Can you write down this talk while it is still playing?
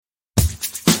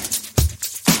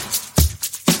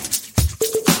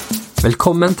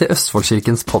Velkommen til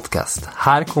Østfoldkirkens podcast.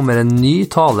 Her kommer en ny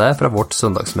tale fra vårt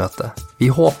søndagsmøte. Vi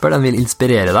håper den vil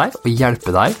inspirere deg og hjelpe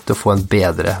deg til å få en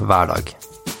bedre hverdag.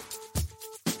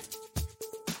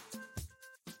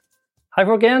 Hei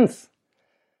folkens!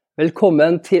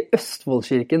 Velkommen til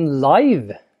Østfoldkirken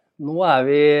live. Nå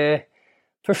vi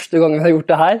første gangen vi har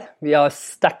gjort det her. Vi har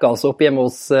stakket oss opp hjemme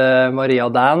hos Maria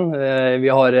og Dan.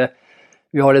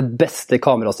 Vi har det beste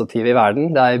kamerastativet i verden.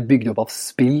 Det bygd opp av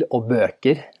spill og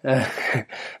bøker.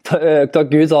 Takk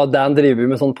Gud, så Dan driver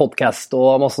med sånn podcast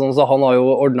og masse sånn, så han har jo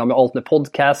ordnet med alt med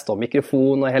podcast og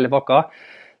mikrofon og hele pakka.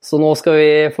 Så nå skal vi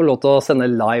få lov til å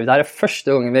sende live. Det her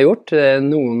første gangen vi har gjort,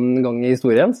 noen gang i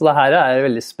historien, så det her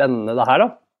veldig spennende det her da.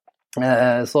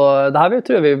 Så det her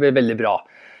tror jeg blir veldig bra.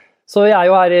 Så vi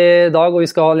jo her i dag, og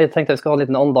tenkte vi skal ha en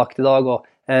liten andakt i dag, og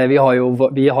vi har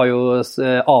jo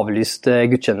avlyst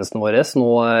gudstjenesten vår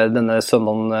nå denne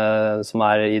søndagen som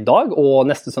i dag, og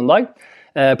neste søndag,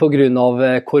 på grunn av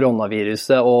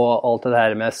koronaviruset og alt det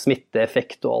her med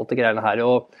smitteeffekt og alt det greiene her.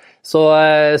 Så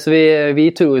vi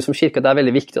tror jo som kirke at det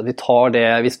veldig viktig at vi tar det,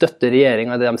 vi støtter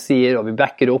regjeringen i det de sier, og vi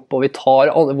backer opp, og vi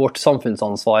tar vårt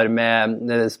samfunnsansvar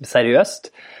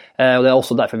seriøst. Og det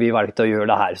også derfor vi valgte å gjøre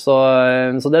det her. Så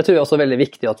det tror jeg også veldig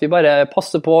viktig at vi bare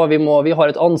passer på. Vi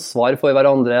har et ansvar for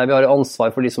hverandre. Vi har et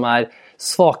ansvar for de som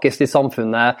svakest i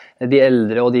samfunnet, de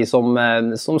eldre og de som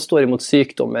står imot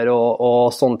sykdommer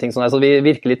og sånne ting. Så vi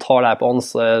virkelig tar det her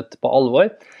på alvor.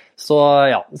 Så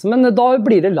ja, men da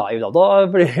blir det live da. Da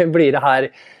blir det her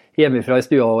hjemmefra i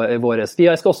stua vår.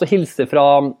 Jeg skal også hilse fra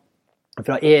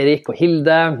Erik og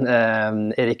Hilde.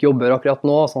 Erik jobber akkurat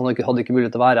nå, så han hadde ikke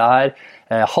mulighet til å være her.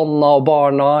 Hanna og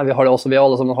barna, vi alle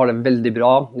sammen har det veldig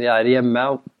bra. De hjemme.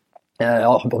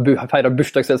 Jeg feiret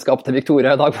bursdagsselskap til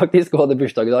Victoria i dag faktisk, og hadde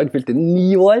bursdag i dag, fylte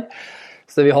 9 år.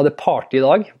 Så vi hadde party i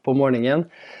dag på morgenen.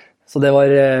 Så det var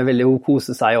veldig, hun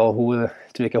koste seg, og hun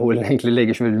tror ikke hun egentlig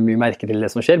legger så veldig mye merke til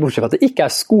det som skjer, bortsett fra at det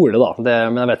ikke skole da.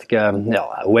 Men jeg vet ikke, ja,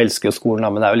 hun elsker jo skolen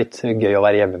da, men det jo litt gøy å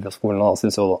være hjemme fra skolen da,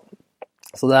 synes jeg da.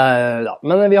 Så ja.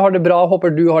 Men vi har det bra,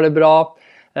 håper du har det bra.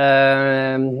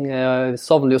 Jeg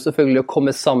savner jo selvfølgelig å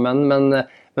komme sammen, men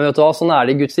vet du hva, sånn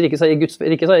det i Guds rike, så i Guds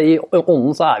rike, så i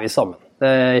ånden så vi sammen.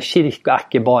 Kirka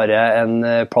ikke bare en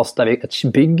plass, et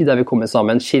bygg der vi kommer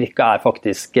sammen. Kirka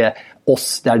faktisk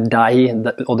oss, det deg,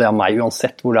 og det meg,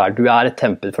 uansett hvor det Du et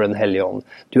tempel for den hellige ånd.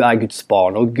 Du Guds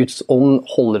barn, og Guds ånd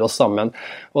holder oss sammen.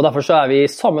 Og derfor så vi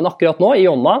sammen akkurat nå i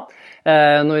ånda.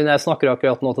 Når jeg snakker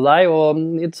akkurat nå til deg, og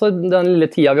så den lille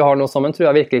tida vi har nå sammen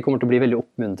tror jeg virkelig kommer til å bli veldig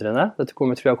oppmuntrende. Dette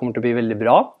tror jeg kommer til å bli veldig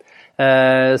bra.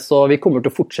 Så vi kommer til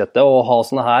å fortsette å ha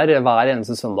sånne her hver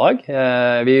eneste søndag.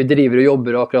 Vi driver og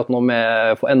jobber akkurat nå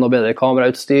med å få enda bedre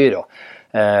kamerautstyr,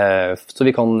 så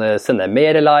vi kan sende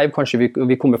mer live. Kanskje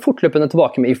vi kommer fortløpende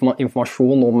tilbake med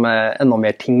informasjon om enda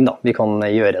mer ting da, vi kan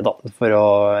gjøre da, for å,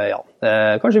 ja.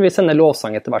 Kanskje vi sender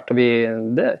lovsang etter hvert, og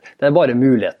det bare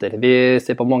muligheter. Vi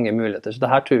ser på mange muligheter, så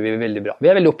det her tror vi veldig bra.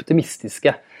 Vi veldig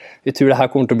optimistiske. Vi tror det her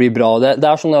kommer til å bli bra.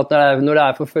 Det sånn at når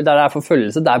det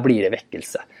forfølgelse, der blir det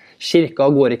vekkelse. Kirka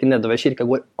går ikke nedover, kirka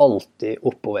går alltid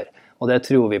oppover. Og det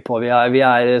tror vi på.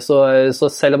 Så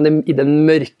selv om det i den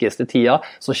mørkeste tida,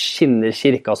 så skinner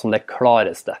kirka som det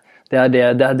klareste.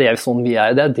 Det sånn vi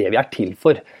det det vi til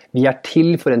for. Vi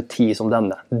til for en tid som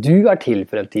denne. Du til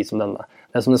for en tid som denne.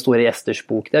 Det som det står i Esters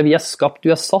bok. Vi skapt,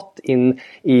 du satt inn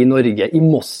i Norge, i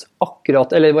Moss,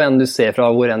 akkurat, eller hvor enn du ser fra,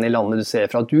 hvor enn i landet du ser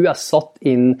fra. Du satt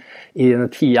inn i denne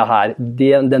tida her,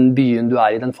 den byen du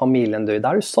i, den familien du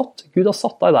der du satt. Gud har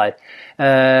satt deg der.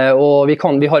 Og vi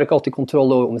har ikke alltid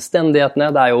kontroll over omstendighetene.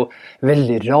 Det jo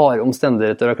veldig rare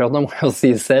omstendigheter akkurat nå, må jeg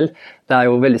si selv. Det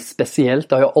jo veldig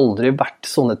spesielt. Det har jo aldri vært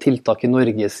sånne tiltak i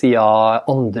Norge siden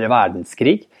 2.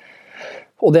 verdenskrig.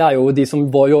 Og det jo de som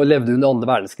levde under 2.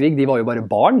 verdenskrig, de var jo bare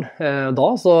barn da,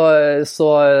 så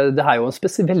det jo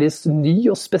en veldig ny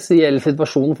og spesiell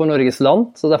situasjon for Norges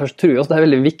land, så derfor tror jeg også det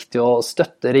veldig viktig å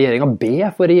støtte regjeringen,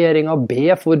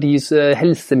 be for de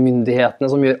helsemyndighetene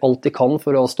som gjør alt de kan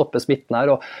for å stoppe smitten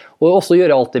her, og også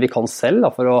gjøre alt det vi kan selv da,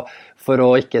 for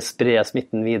å ikke spre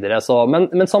smitten videre.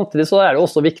 Men samtidig så det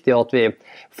også viktig at vi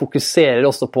fokuserer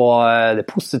også på det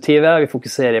positive, vi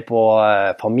fokuserer på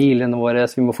familiene våre,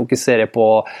 vi må fokusere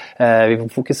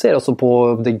også på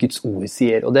det Guds ord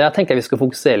sier, og det jeg tenker vi skal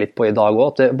fokusere litt på i dag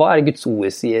også, hva det Guds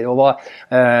ord sier, og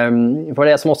for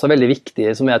det som også veldig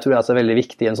viktig, som jeg tror er veldig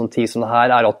viktig i en sånn tid som det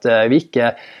her, at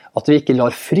vi ikke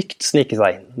lar frykt snike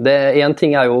seg inn. En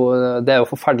ting det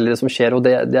jo forferdelig det som skjer, og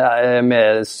det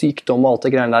med sykdom og alt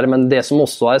det greiene der, men det som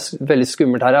også veldig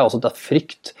skummelt her også at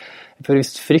frykt. For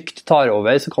hvis frykt tar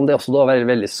over, så kan det også da være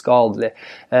veldig skadelig.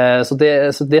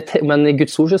 Men i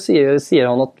Guds ord så sier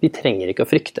han at vi trenger ikke å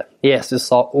frykte. Jesus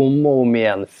sa om og om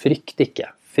igjen, frykt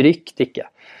ikke. Frykt ikke.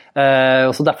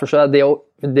 Og så derfor så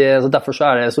derfor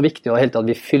så det så viktig å helt at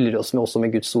vi fyller oss med, også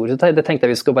med Guds ord. Så det tenkte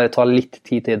jeg vi skal bare ta litt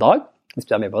tid til i dag, hvis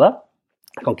du med på det.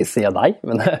 Jeg kan ikke se deg,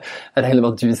 men jeg regner med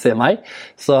at du ser meg.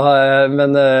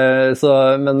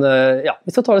 Ja,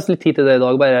 vi skal ta oss litt tid til det i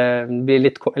dag, bare bli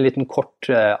en liten kort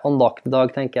andakt i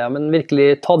dag, tenker jeg. Men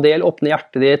virkelig ta del, åpne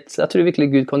hjertet ditt. Jeg tror virkelig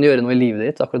Gud kan gjøre noe i livet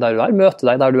ditt, akkurat der du møte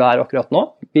deg der du akkurat nå.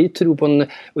 Vi tror på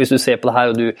og hvis du ser på det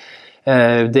her, og du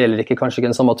deler kanskje ikke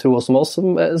den samme tro som oss, så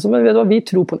vet du hva, vi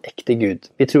tror på en ekte Gud.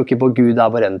 Vi tror ikke på Gud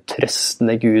bare en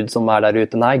trøstende Gud som der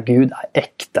ute. Nei, Gud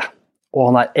ekte. Og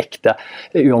han ekte,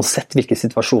 uansett hvilke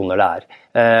situasjoner det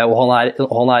og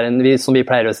han som vi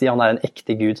pleier å si, han en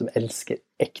ekte Gud som elsker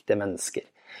ekte mennesker.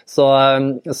 Så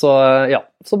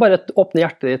bare åpne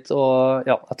hjertet ditt, og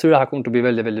ja, jeg tror det her kommer til å bli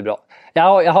veldig, veldig bra.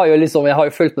 Jeg har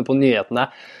jo fulgt med på nyhetene,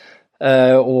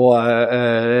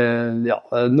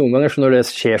 noen ganger når det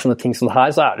skjer sånne ting som det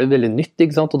her, så det veldig nytt,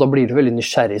 ikke sant? Og da blir du veldig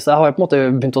nysgjerrig, så jeg har på en måte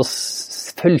begynt å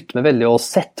følt med veldig og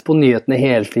sett på nyhetene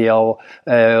hele tiden,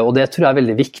 og det tror jeg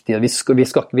veldig viktig. Vi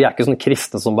ikke sånne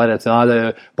kristne som bare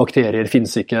sier, bakterier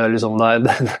finnes ikke, liksom,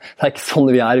 det ikke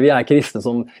sånn vi kristne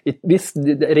som,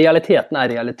 realiteten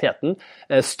realiteten,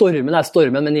 stormen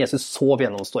stormen, men Jesus sov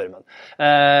gjennom stormen.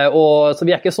 Så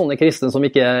vi ikke sånne kristne som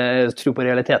ikke tror på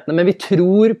realitetene, men vi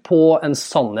tror på en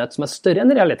sannhet som større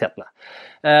enn realitetene.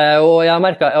 Og jeg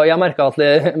merket at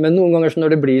men noen ganger når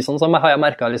det blir sånn, så har jeg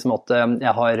merket liksom at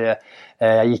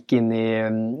jeg gikk inn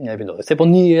jeg begynte å se på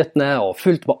nyhetene og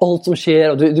fulgte på alt som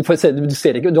skjer, og du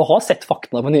ser ikke, du har sett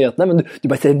faktene på nyhetene, men du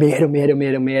bare ser mer og mer og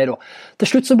mer og mer, og til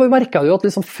slutt så bare merket du at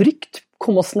liksom frykt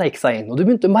kom og sneik seg inn, og du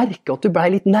begynte å merke at du ble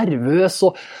litt nervøs,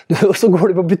 og så går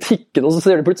du på butikken, og så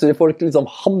ser du plutselig folk liksom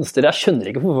hamstrer. Jeg skjønner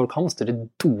ikke hvorfor folk hamstrer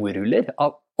doruller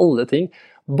av alle ting.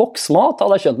 Boksmat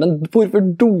hadde jeg skjønt, men hvorfor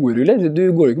doruller? Du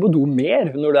går jo ikke på do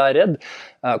mer når du redd.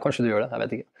 Kanskje du gjør det, jeg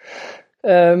vet ikke.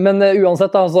 Men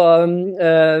uansett altså,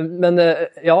 men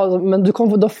du kan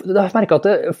da merke at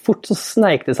det fort så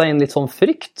sneik det seg inn litt sånn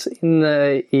frykt inn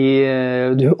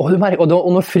og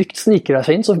når frykt sniker deg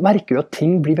seg inn, så merker du at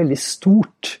ting blir veldig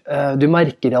stort. Du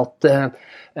merker at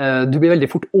du blir veldig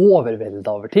fort overveldet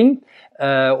over ting,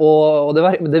 og det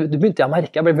begynte jeg å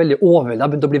merke. Jeg ble veldig overveldet,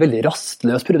 jeg begynte å bli veldig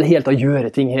rastløs, prøvde helt å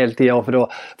gjøre ting hele tiden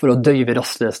for å døyve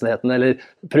rastløsheten, eller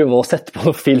prøve å sette på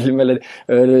noe film, eller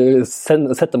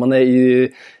sette meg ned i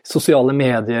sosiale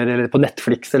medier, eller på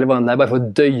Netflix, eller hva det bare for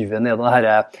å døyve ned den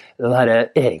her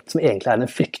som egentlig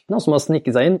den frykten som har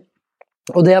sniket seg inn.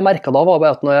 Og det jeg merket da var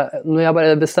bare at når jeg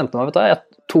bare bestemte meg, jeg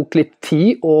tok litt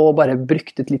tid og bare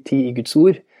brukte litt tid i Guds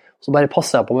ord, så bare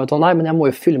passet jeg på meg, nei, men jeg må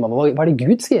jo fylle meg med hva det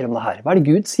Gud sier om det her? Hva det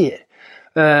Gud sier?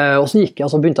 Og så gikk jeg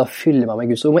og så begynte jeg å fylle meg med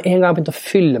Guds ord. Og en gang jeg begynte å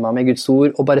fylle meg med Guds ord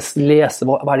og bare lese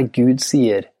hva det Gud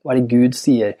sier,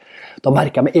 da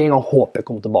merket jeg med en gang håpet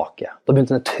kom tilbake. Da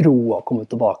begynte den troa å komme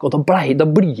tilbake, og da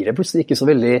blir det plutselig ikke så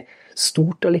veldig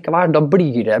stort allikevel. Da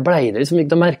merker jeg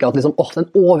at liksom,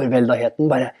 den overveldaheten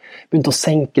bare begynte å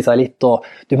senke seg litt, og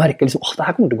du merker liksom, det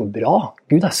her kommer til å gå bra.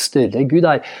 Gud større, Gud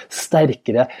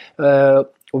sterkere,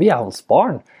 og vi hans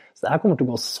barn, så det her kommer til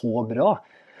å gå så bra.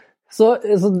 Så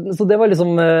det var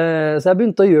liksom, så jeg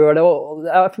begynte å gjøre det, og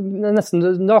det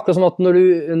akkurat sånn at når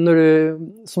du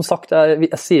som sagt,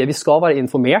 jeg sier vi skal være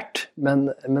informert, men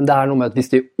det noe med at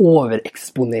hvis vi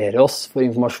overeksponerer oss for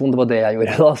informasjon, det var det jeg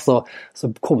gjorde da,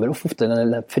 så kommer ofte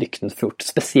den frykten fort,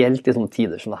 spesielt i sånne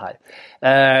tider som det her.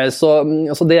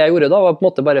 Så det jeg gjorde da, var på en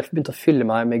måte bare begynte å fylle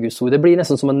meg med Guds ord. Det blir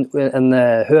nesten som en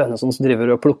høne som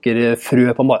driver og plukker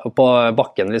frø på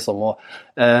bakken, liksom, og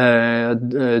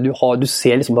du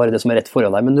ser liksom bare det som rett foran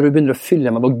deg, men når du begynner å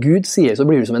fylle med hva Gud sier, så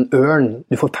blir du som en ørn.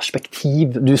 Du får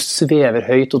perspektiv, du svever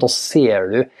høyt, og da ser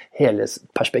du hele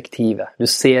perspektivet. Du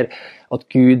ser at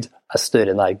Gud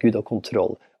større enn deg, Gud har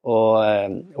kontroll,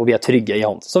 og vi trygge i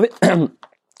han. Så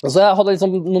jeg hadde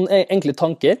liksom noen enkle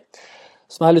tanker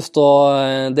som jeg har lyst til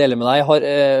å dele med deg. Jeg har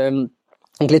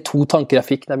egentlig 2 tanker jeg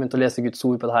fikk da jeg begynte å lese Guds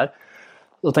ord på det her.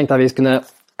 Da tenkte jeg vi skulle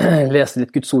lese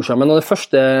litt Guds ord sammen, og det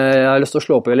første jeg har lyst til å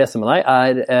slå opp og lese med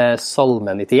deg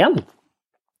Salme 91.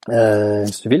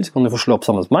 Hvis du vil, så kan du få slå opp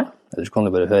sammen med meg, eller så kan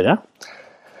du bare høre.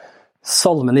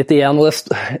 Salme 91, og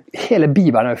hele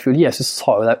Bibelen full. Jesus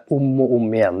sa jo det om og om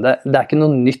igjen. Det ikke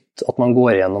noe nytt at man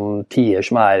går gjennom tider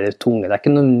som tunge. Det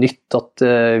ikke noe nytt at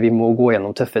vi må gå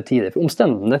gjennom tøffe tider. For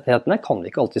omstendighetene kan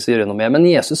vi ikke alltid gjøre noe med, men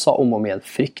Jesus sa om og om igjen,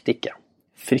 frykt ikke.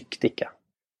 Frykt ikke.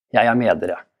 Jeg med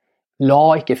dere.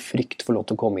 La ikke frykt få lov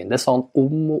til å komme inn. Det sa han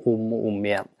om og om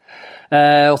igjen.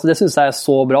 Og så det synes jeg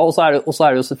så bra. Og så det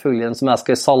jo selvfølgelig den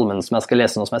salmen som jeg skal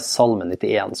lese nå, som Salme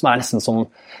 91, som nesten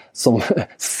som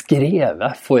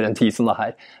skrevet for en tid som det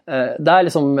her. Det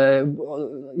liksom,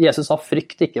 Jesus sa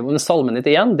frykt ikke, men Salme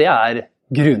 91, det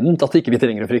grunnen til at ikke vi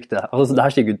trenger å frykte. Altså, det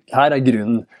her sier Gud, her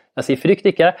grunnen. Jeg sier frykt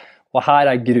ikke, og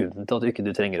her grunnen til at ikke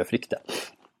du trenger å frykte.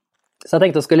 Så jeg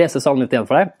tenkte jeg skal lese salmen litt igjen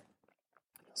for deg.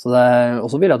 Og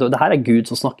så vil jeg at det her Gud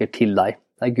som snakker til deg.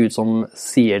 Det Gud som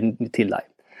sier til deg.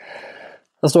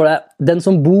 Da står det, «Den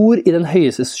som bor i den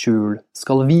høyestes skjul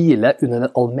skal hvile under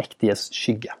den allmektiges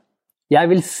skygge. Jeg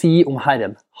vil si om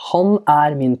Herren, han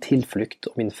min tilflukt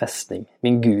og min festning,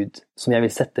 min Gud, som jeg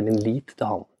vil sette min lit til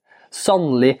han.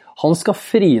 Sannelig, han skal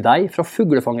fri deg fra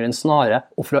fuglefangerens snare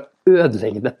og fra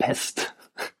ødeleggende pest.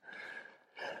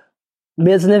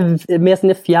 Med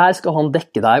sine fjær skal han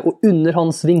dekke deg, og under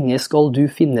hans vinger skal du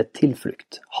finne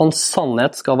tilflukt. Hans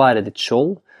sannhet skal være ditt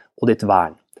skjold og ditt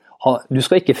vern. Du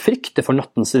skal ikke frykte for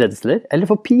nattens redsler, eller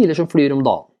for piler som flyr om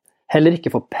dagen. Heller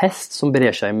ikke for pest som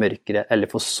brer seg i mørkere, eller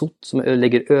for sott som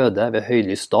legger øde ved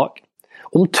høylys dag.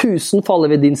 Om 1000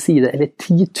 faller ved din side, eller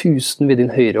 10 000 ved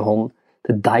din høyre hånd,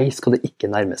 til deg skal det ikke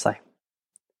nærme seg.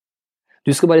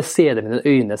 Du skal bare se det med dine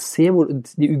øyne, se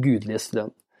de ugudelige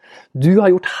strøm. Du har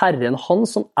gjort Herren, han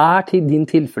som til din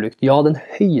tilflukt, ja, den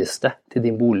høyeste til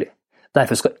din bolig.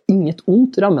 Derfor skal inget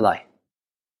ondt ramme deg,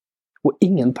 og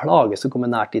ingen plage skal komme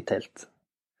nært ditt telt.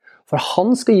 For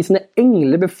han skal gi sine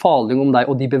engler befaling om deg,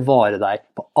 og de bevarer deg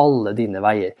på alle dine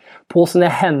veier. På sine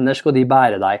hender skal de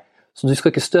bære deg, så du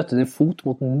skal ikke støte din fot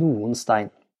mot noen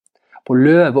stein. På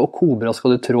løve og kobra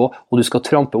skal du trå, og du skal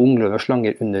trampe ungløve og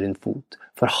slanger under din fot.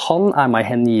 For han meg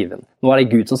hengiven. Nå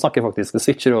det Gud som snakker faktisk, det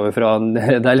switcher over fra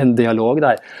det en dialog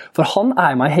der. For han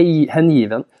meg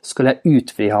hengiven, skal jeg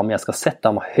utfri ham, jeg skal sette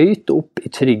ham høyt opp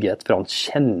i trygghet, for han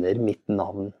kjenner mitt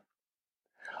navn.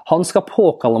 Han skal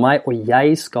påkalle meg, og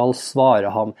jeg skal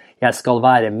svare ham. Jeg skal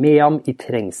være med ham i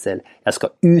trengsel. Jeg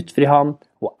skal utfri ham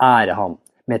og ære ham.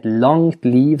 Med et langt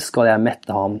liv skal jeg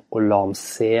mette ham og la ham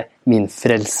se min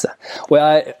frelse. Og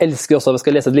jeg elsker også, jeg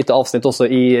skal lese et lite avsnitt også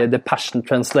i The Passion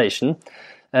Translation,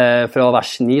 fra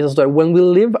vers 9, så står det, «When we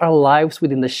live our lives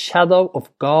within the shadow of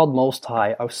God Most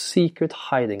High, our secret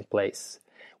hiding place,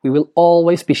 we will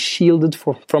always be shielded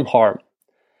from harm.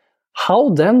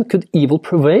 How then could evil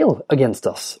prevail against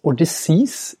us or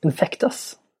disease infect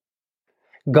us?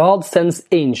 God sends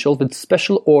angels with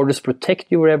special orders to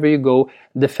protect you wherever you go,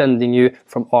 defending you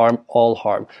from all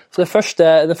harm. Så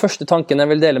den første tanken jeg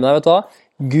vil dele med deg, vet du hva?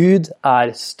 Gud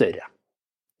større.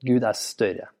 Gud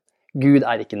større. Gud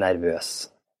ikke nervøs.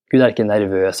 Gud ikke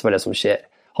nervøs for det som skjer.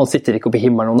 Han sitter ikke oppe i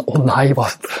himmelen og nei, hva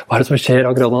det som skjer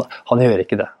akkurat nå? Han gjør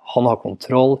ikke det. Han har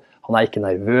kontroll, han ikke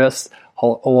nervøs,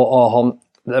 han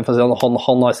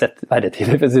har sett verre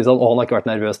tider, og han har ikke vært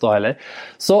nervøs da heller.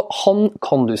 Så han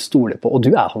kan du stole på, og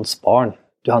du hans barn.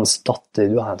 Du hans datter,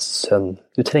 du hans sønn.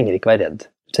 Du trenger ikke være redd.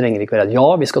 Ja,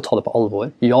 vi skal ta det på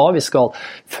alvor. Ja, vi skal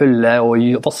følge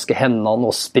og vaske hendene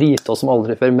og sprite oss som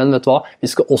aldri før. Men vet du hva? Vi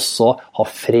skal også ha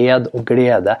fred og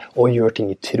glede og gjøre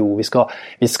ting i tro. Vi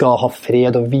skal ha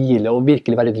fred og hvile og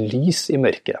virkelig være et lys i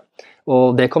mørket.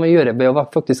 Og det kan vi gjøre ved å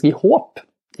faktisk gi håp.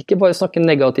 Ikke bare snakke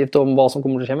negativt om hva som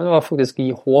kommer til å skje, men faktisk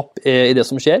gi håp i det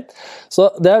som skjer. Så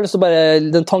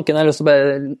den tanken jeg har lyst til å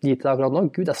bare gi til deg akkurat nå,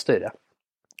 Gud større.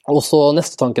 Og så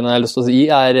neste tanken jeg har lyst til å gi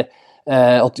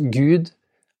at Gud,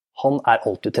 han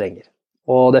alt du trenger.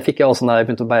 Og det fikk jeg også når jeg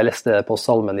begynte å bare lese det på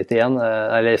Salme 91,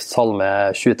 eller Salme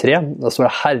 23. Da står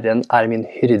det, Herren min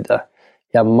hyrde,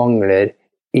 jeg mangler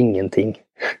ingenting.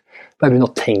 Bare begynn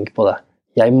å tenke på det.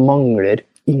 Jeg mangler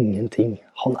ingenting.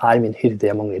 Han min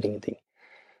hyrde, jeg mangler ingenting.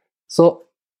 Så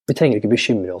vi trenger ikke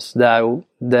bekymre oss.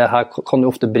 Det her kan jo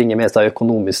ofte bringe med seg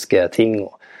økonomiske ting,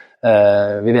 og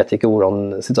vi vet ikke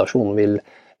hvordan situasjonen vil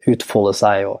utfolde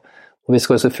seg, og vi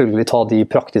skal jo selvfølgelig ta de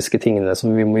praktiske tingene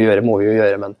som vi må vi jo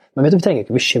gjøre, men vet du, vi trenger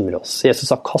ikke bekymre oss. Jesus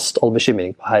har kast all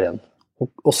bekymring på Herren,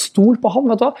 og stol på han,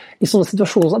 vet du hva? I sånne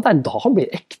situasjoner, det da han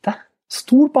blir ekte.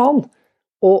 Stol på han,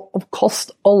 og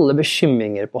kast alle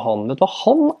bekymringer på han. Vet du hva?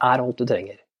 Han alt du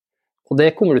trenger. Og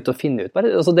det kommer du til å finne ut.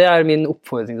 Altså, det min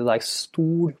oppfordring til deg.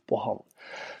 Stol på han.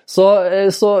 Så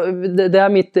det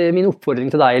min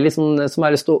oppfordring til deg, liksom, som jeg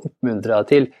har lyst til å oppmuntre deg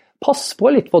til. Pass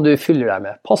på litt hva du fyller deg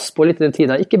med. Pass på litt i den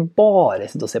tiden. Ikke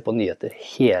bare sitte og se på nyheter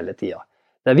hele tiden.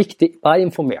 Det viktig, vær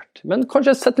informert. Men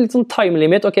kanskje sette litt sånn time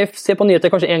limit. Ok, se på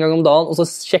nyheter kanskje en gang om dagen, og så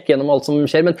sjekke gjennom alt som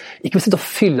skjer. Men ikke sitte og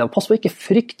fylle deg. Pass på ikke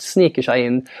frykt sniker seg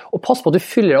inn. Og pass på at du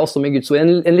fyller deg også med Guds ord.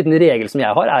 En liten regel som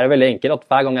jeg har veldig enkel, at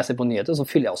hver gang jeg ser på nyheter, så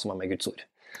fyller jeg også med Guds ord.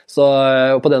 Så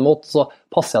og på den måten så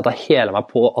passer jeg at jeg heler meg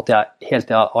på at jeg hele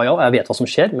tiden, jeg vet hva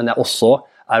som skjer, men jeg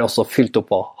også fylt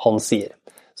opp hva han sier.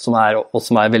 Som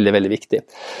veldig, veldig viktig.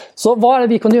 Så hva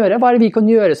det vi kan gjøre? Hva det vi kan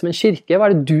gjøre som en kirke?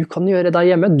 Hva det du kan gjøre der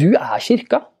hjemme? Du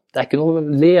kirka. Det ikke noe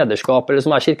lederskap eller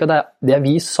som kirka. Det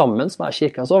vi sammen som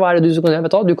kirka. Så hva det du som kan gjøre?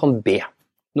 Vet du, du kan be.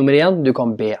 Nummer 1, du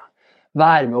kan be.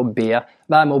 Vær med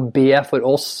å be for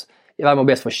oss, vær med å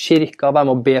be for kirka, vær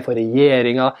med å be for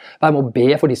regjeringen, vær med å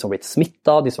be for de som har blitt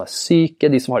smittet, de som er syke,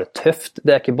 de som har det tøft.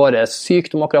 Det er ikke bare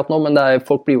sykdom akkurat nå, men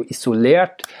folk blir jo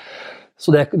isolert. Så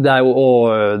det er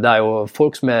jo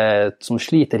folk som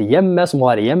sliter hjemme, som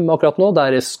har hjemme akkurat nå,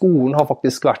 der skolen har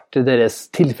faktisk vært deres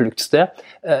tilfluktssted.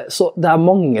 Så det er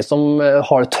mange som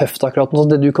har det tøft akkurat nå.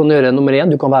 Så det du kan gjøre nummer 1,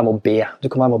 du kan være med å be.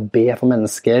 Du kan være med å be for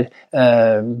mennesker.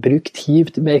 Bruk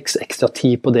ekstra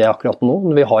tid på det akkurat nå,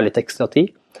 når vi har litt ekstra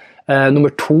tid.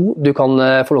 Nummer 2, du kan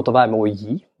få lov til å være med å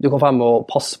gi. Du kan være med å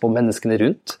passe på menneskene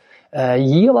rundt.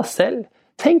 Gi av deg selv.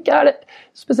 Tenk,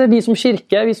 spesielt vi som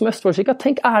kirke, vi som Østfoldkirke,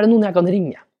 tenk, det noen jeg kan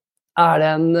ringe? Er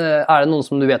det noen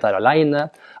som du vet alene?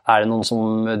 Er det noen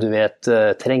som du vet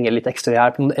trenger litt ekstra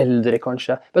hjelp? Noen eldre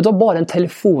kanskje? Vet du, bare en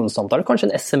telefonsamtale, kanskje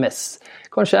en SMS.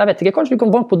 Kanskje, jeg vet ikke, kanskje du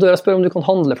kan banke på døra og spørre om du kan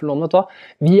handle for noen, vet du.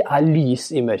 Vi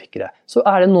lys i mørkere. Så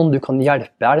det noen du kan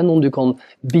hjelpe? Er det noen du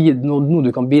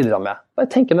kan bidra med? Jeg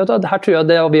tenker, vet du, her tror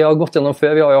jeg det vi har gått gjennom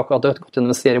før. Vi har jo akkurat gått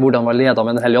gjennom en serie hvordan vi har ledet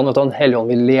med en hellig ånd. Den hellige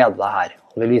ånd vil lede deg her.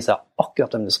 Han vil vise deg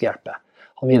akkurat hvem du skal hjelpe.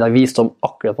 Han vil gi deg visdom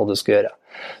akkurat hva du skal gjøre.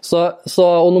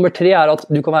 Og nummer 3 at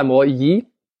du kan være med å gi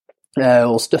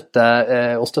og støtte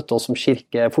oss som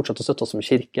kirke, fortsette å støtte oss som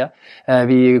kirke.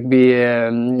 Vi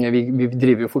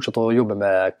driver jo fortsatt å jobbe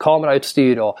med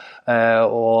kamerautstyr og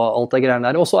alt det greiene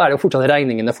der, og så det jo fortsatt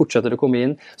regningene fortsetter å komme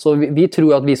inn, så vi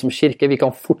tror at vi som kirke, vi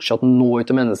kan fortsatt nå ut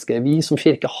til mennesker. Vi som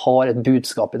kirke har et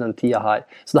budskap i den tiden her,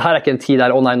 så det her ikke en tid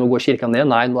der, å nei, nå går kirken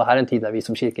ned, nei, nå en tid der vi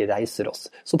som kirke reiser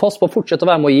oss. Så pass på å fortsette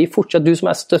å være med å gi, fortsett du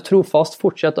som trofast,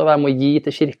 fortsett å være med å gi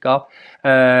til kirka.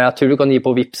 Jeg tror du kan gi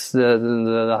på Vips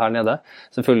det her nede.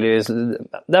 Selvfølgelig,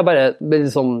 det bare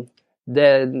liksom,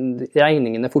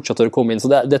 regningene fortsetter å komme inn, så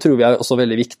det tror vi også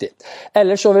veldig viktig.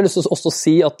 Ellers så vil jeg også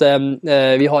si at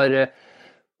vi har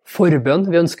forbønn.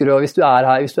 Vi ønsker å, hvis du her,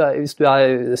 hvis du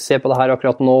ser på det her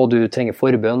akkurat nå, og du trenger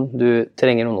forbønn, du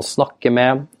trenger noen å snakke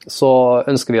med, så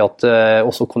ønsker vi at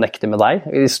også connecte med deg.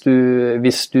 Hvis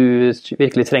du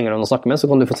virkelig trenger noen å snakke med, så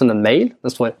kan du få sende en mail.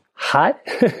 Det står her.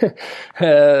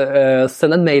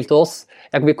 Send en mail til oss.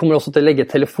 Vi kommer også til å legge et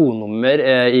telefonnummer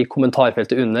i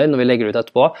kommentarfeltet under når vi legger ut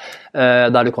etterpå,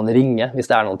 der du kan ringe hvis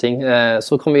det noen ting.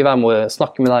 Så kan vi være med å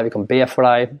snakke med deg, vi kan be for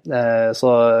deg,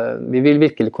 så vi vil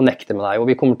virkelig connecte med deg,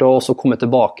 og vi kommer til å også komme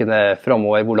tilbake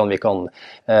fremover hvordan vi kan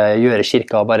gjøre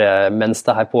kirka bare mens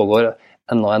det her pågår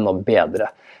enda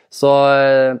bedre. Så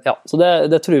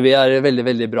det tror vi veldig,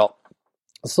 veldig bra.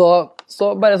 Så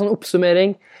bare en sånn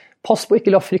oppsummering. Pass på å ikke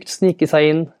la frykt snike seg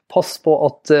inn. Pass på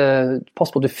at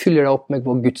du fyller deg opp med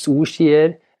hva Guds ord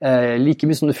sier. Like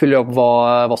mye som du fyller opp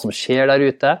hva som skjer der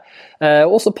ute.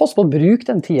 Og også pass på å bruke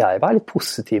den tiden her. Vær litt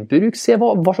positiv. Se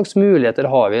hva slags muligheter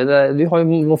har vi.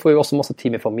 Nå får vi også masse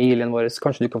tid med familien vår.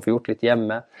 Kanskje du kan få gjort litt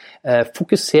hjemme.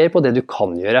 Fokuser på det du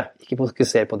kan gjøre. Ikke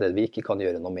fokuser på det vi ikke kan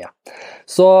gjøre noe med.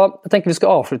 Så jeg tenker vi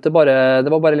skal avslutte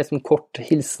det var bare litt en kort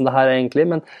hilsen det her egentlig,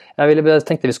 men jeg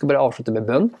tenkte vi skulle bare avslutte med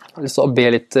bønn. Jeg har lyst til å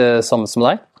be litt sammen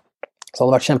med deg. Så det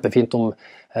hadde vært kjempefint om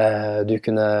du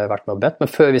kunne vært med og bedt, men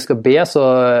før vi skal be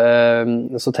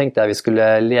så tenkte jeg vi skulle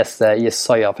lese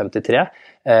Jesaja 53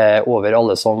 over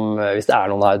alle som, hvis det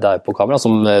noen her der på kamera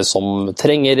som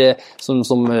trenger, som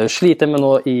sliter med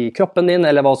noe i kroppen din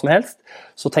eller hva som helst,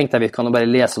 så tenkte jeg vi kan bare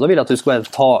lese. Da vil jeg at du skal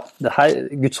bare ta det her,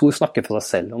 Guds ord snakker for deg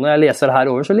selv, og når jeg leser det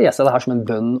her over, så leser jeg det her som en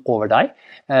bønn over deg,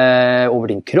 over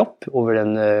din kropp,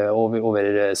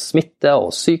 over smitte og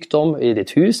sykdom i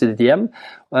ditt hus, i ditt hjem.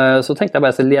 Så tenkte jeg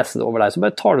bare å lese det over deg, så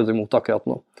bare tar du det imot akkurat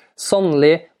nå.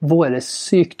 Sannelig, våre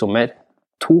sykdommer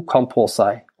tok han på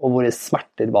seg, og våre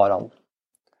smerter bar han.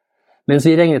 Mens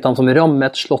vi regnet ham som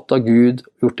rammet, slått av Gud,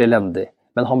 gjort elendig,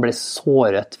 men han ble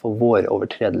såret for våre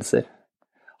overtredelser.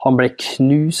 Han ble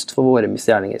knust for våre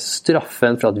misgjerninger.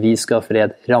 Straffen for at vi skal ha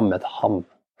fred rammet ham.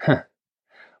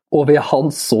 Og ved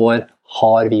hans sår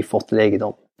har vi fått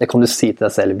legedom. Det kan du si til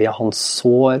deg selv. Ved hans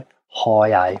sår har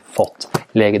jeg fått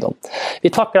legedom.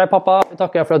 Vi takker deg, pappa. Vi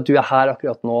takker deg for at du her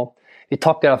akkurat nå. Vi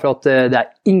takker deg for at det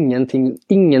ingenting,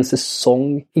 ingen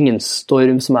sesong, ingen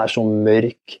storm som så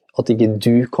mørk, at ikke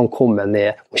du kan komme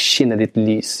ned og skinne ditt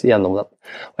lys gjennom den.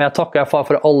 Og jeg takker deg, far,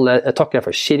 for alle, jeg takker deg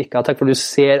for kirka, jeg takker for at du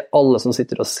ser alle som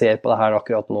sitter og ser på det her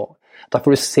akkurat nå. Takk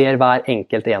for at du ser hver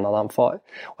enkelt en av dem, far.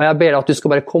 Og jeg ber deg at du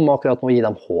skal bare komme akkurat nå og gi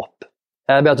dem håp.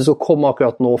 Jeg ber at du skal komme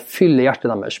akkurat nå og fylle hjertet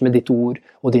deres med ditt ord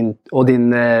og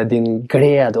din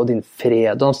glede og din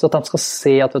fred. Og at de skal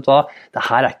se at, vet du hva, det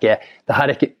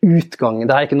her ikke utgangen,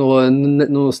 det her ikke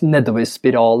noe nedover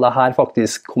spiral, det her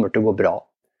faktisk kommer til å gå bra.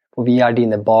 Og vi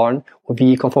dine barn, og vi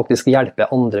kan faktisk hjelpe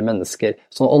andre mennesker,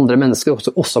 så andre mennesker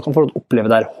også kan få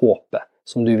oppleve det her håpet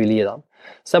som du vil gi dem.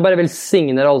 Så jeg bare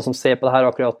velsigner alle som ser på det her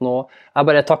akkurat nå. Jeg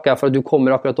bare takker for at du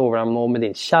kommer akkurat over dem nå med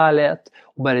din kjærlighet,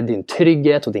 og bare din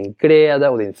trygghet, og din glede,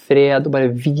 og din fred, og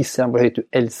bare viser dem hvor høyt du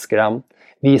elsker dem,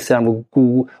 viser dem hvor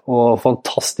god og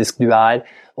fantastisk du er,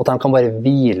 og at de kan bare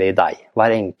hvile i deg,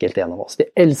 hver enkelt en av oss. Vi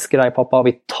elsker deg, pappa, og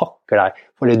vi takker deg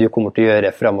for det du kommer til å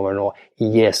gjøre fremover nå, i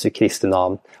Jesu Kristi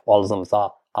navn, og alle sammen sa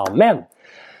amen.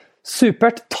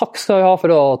 Supert, takk skal du ha for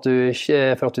at du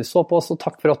så på oss, og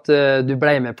takk for at du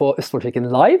ble med på Østfoldkirken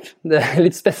live. Det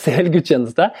litt spesiell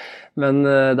gudstjeneste, men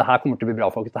det her kommer til å bli bra,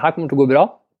 folk. Det her kommer til å gå bra.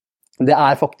 Det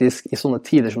faktisk i sånne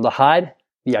tider som det her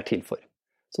vi til for.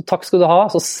 Så takk skal du ha,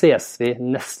 så ses vi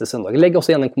neste søndag. Legg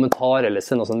også igjen en kommentar, eller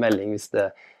send oss en melding hvis du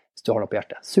har noe på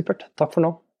hjertet. Supert, takk for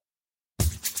nå.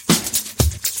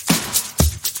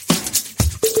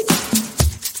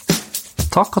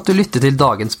 Takk at du lytter til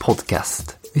dagens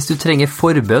podcast. Hvis du trenger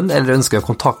forbønn eller ønsker å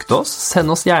kontakte oss,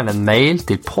 send oss gjerne en mail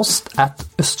til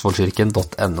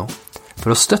post@østfoldkirken.no. For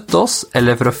å støtte oss,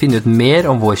 eller for å finne ut mer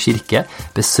om vår kirke,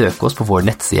 besøk oss på vår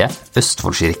nettside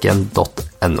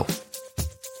østfoldkirken.no.